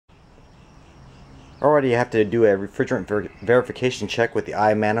Already you have to do a refrigerant verification check with the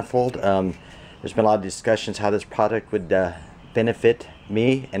iManifold. There's been a lot of discussions how this product would benefit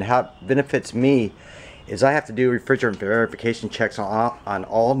me, and how it benefits me is I have to do refrigerant verification checks on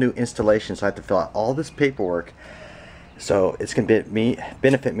all new installations. So I have to fill out all this paperwork. So it's going to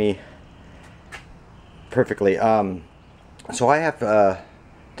benefit me perfectly. So I have to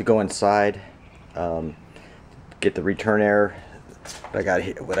go inside, get the return air. What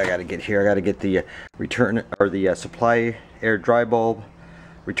I got to get here, I got to get the return or the supply air dry bulb,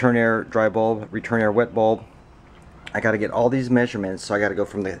 return air dry bulb, return air wet bulb. I got to get all these measurements. So I got to go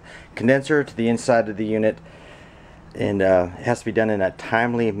from the condenser to the inside of the unit, and it has to be done in a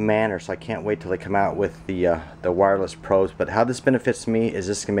timely manner. So I can't wait till they come out with the wireless probes. But how this benefits me is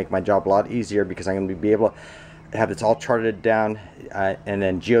this is gonna make my job a lot easier, because I'm gonna be able to have this all charted down and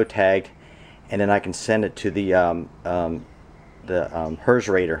then geotagged, and then I can send it to the HERS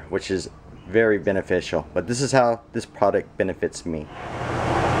rater, which is very beneficial. But this is how this product benefits me.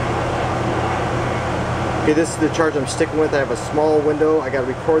 Okay, this is the charge I'm sticking with. I have a small window. I got to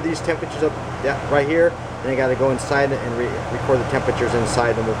record these temperatures up right here. Then I got to go inside and record the temperatures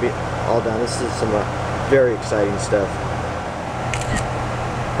inside, and we'll be all done. This is some very exciting stuff.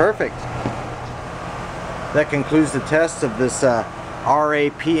 Perfect. That concludes the test of this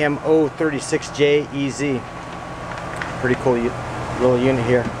RAPMO36J EZ. Pretty cool little unit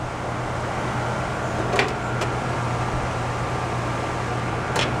here.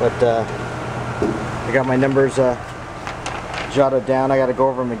 But I got my numbers jotted down. I got to go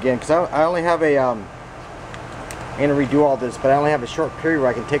over them again, because I only have a I'm going to redo all this, but I only have a short period where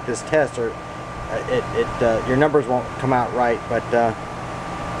I can take this test, or your numbers won't come out right. But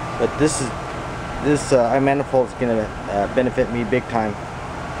this iManifold is going to benefit me big time.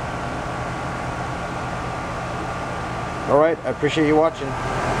 Alright, I appreciate you watching.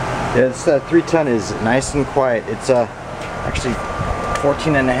 Yeah, this 3-ton is nice and quiet. It's actually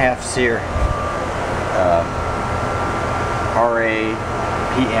 14.5 SEER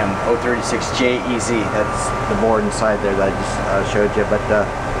RAPM036JEZ. That's the board inside there that I just showed you, but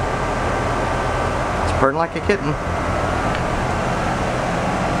it's purring like a kitten.